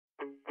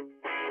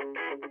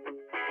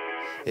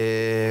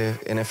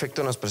En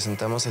efecto, nos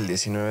presentamos el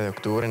 19 de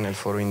octubre en el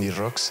Foro Indie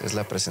Rocks. Es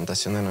la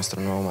presentación de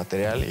nuestro nuevo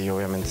material y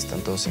obviamente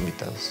están todos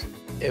invitados.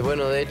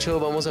 Bueno, de hecho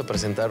vamos a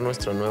presentar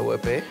nuestro nuevo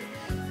EP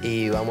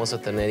y vamos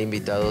a tener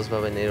invitados. Va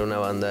a venir una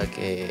banda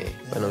que,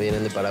 bueno,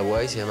 vienen de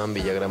Paraguay, se llaman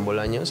Villagrán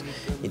Bolaños,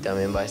 y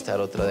también va a estar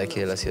otra de aquí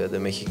de la Ciudad de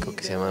México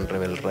que se llaman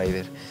Rebel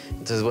Rider.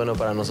 Entonces, bueno,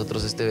 para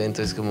nosotros este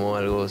evento es como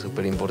algo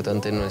súper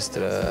importante en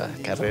nuestra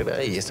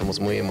carrera y estamos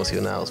muy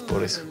emocionados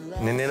por eso.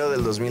 En enero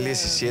del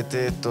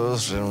 2017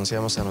 todos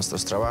renunciamos a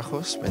nuestros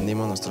trabajos,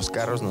 vendimos nuestros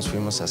carros, nos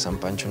fuimos a San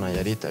Pancho,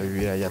 Nayarit, a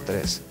vivir allá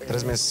tres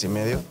meses y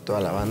medio, toda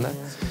la banda.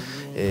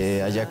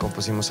 Allá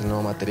compusimos el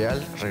nuevo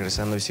material,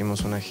 regresando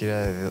hicimos una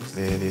gira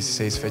de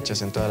 16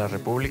 fechas en toda la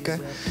República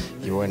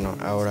y bueno,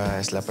 ahora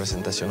es la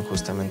presentación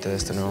justamente de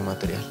este nuevo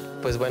material.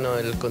 Pues bueno,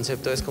 el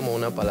concepto es como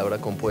una palabra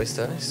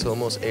compuesta,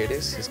 somos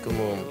eres, es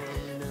como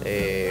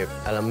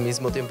al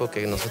mismo tiempo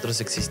que nosotros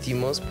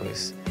existimos,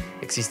 pues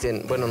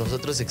existen, bueno,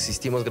 nosotros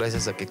existimos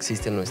gracias a que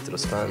existen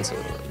nuestros fans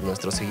o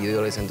nuestros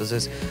seguidores,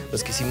 entonces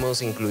los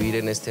quisimos incluir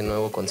en este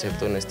nuevo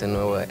concepto,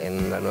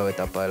 en la nueva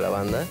etapa de la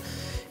banda.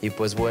 Y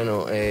pues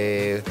bueno,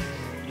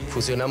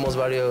 fusionamos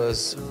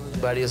varios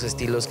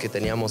estilos que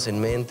teníamos en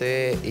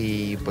mente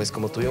y pues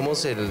como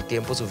tuvimos el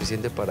tiempo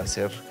suficiente para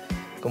hacer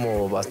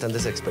como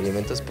bastantes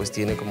experimentos, pues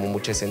tiene como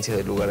mucha esencia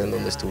del lugar en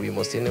donde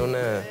estuvimos. Tiene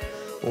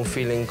un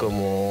feeling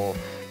como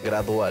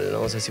gradual,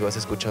 ¿no? O sea, si vas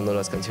escuchando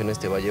las canciones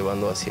te va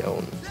llevando hacia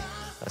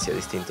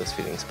distintos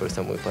feelings, pero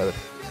está muy padre.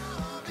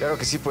 Claro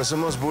que sí, pues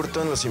somos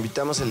Bvrton, los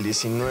invitamos el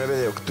 19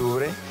 de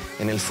octubre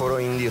en el Foro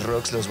Indie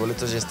Rocks, los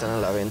boletos ya están a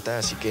la venta,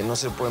 así que no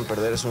se pueden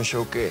perder, es un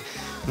show que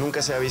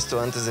nunca se ha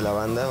visto antes de la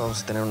banda,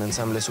 vamos a tener un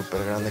ensamble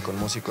súper grande con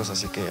músicos,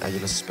 así que allí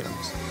los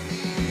esperamos.